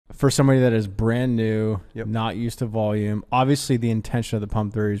for somebody that is brand new, Yep. not used to volume, obviously the intention of the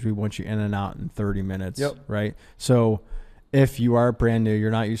pump 30 is we want you in and out in 30 minutes, Yep. right? So if you are brand new,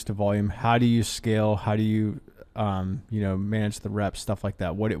 you're not used to volume, how do you scale? How do you, manage the reps, stuff like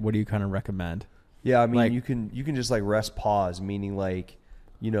that? What do you kind of recommend? Yeah, I mean, Like- you can just like rest pause, meaning like,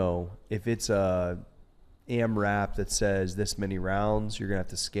 if it's a AMRAP that says this many rounds, you're gonna have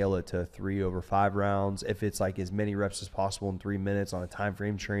to scale it to 3/5 rounds. If it's like as many reps as possible in 3 minutes on a time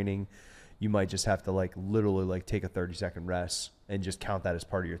frame training, you might just have to like literally like take a 30-second rest and just count that as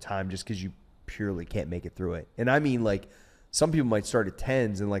part of your time, just because you purely can't make it through it. And I mean, like, some people might start at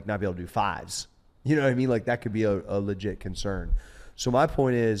 10s and like not be able to do 5s. You know what I mean? Like, that could be a legit concern. So my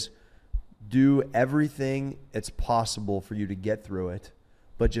point is, do everything it's possible for you to get through it,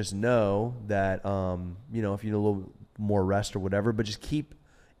 but just know that, if you need a little more rest or whatever, but just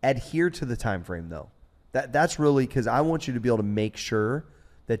adhere to the time frame though. That's really, because I want you to be able to make sure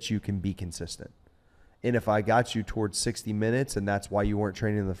that you can be consistent. And if I got you towards 60 minutes and that's why you weren't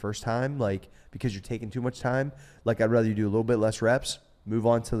training the first time, like because you're taking too much time, like I'd rather you do a little bit less reps, move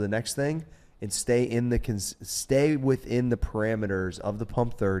on to the next thing, and stay within the parameters of the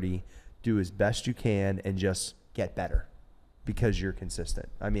pump 30, do as best you can, and just get better because you're consistent.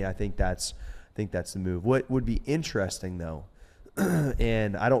 I mean, I think that's the move. What would be interesting though,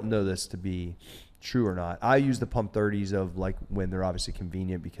 and I don't know this to be true or not, I use the pump 30s of like when they're obviously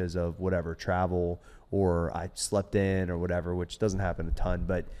convenient because of whatever, travel, or I slept in or whatever, which doesn't happen a ton.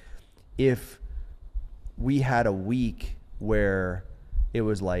 But if we had a week where it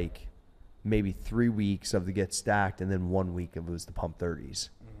was like maybe 3 weeks of the get stacked and then 1 week it was the pump 30s,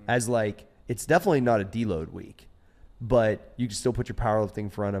 as like, it's definitely not a deload week, but you can still put your powerlifting in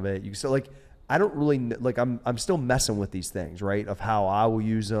front of it. You can still, like, I don't really, like, I'm still messing with these things, right? Of how I will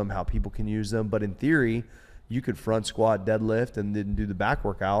use them, how people can use them. But in theory, you could front squat, deadlift, and then do the back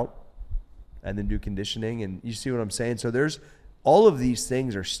workout and then do conditioning. And you see what I'm saying? So there's, all of these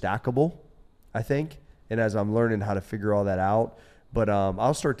things are stackable, I think. And as I'm learning how to figure all that out, but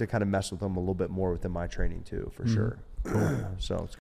I'll start to kind of mess with them a little bit more within my training too, for sure. So it's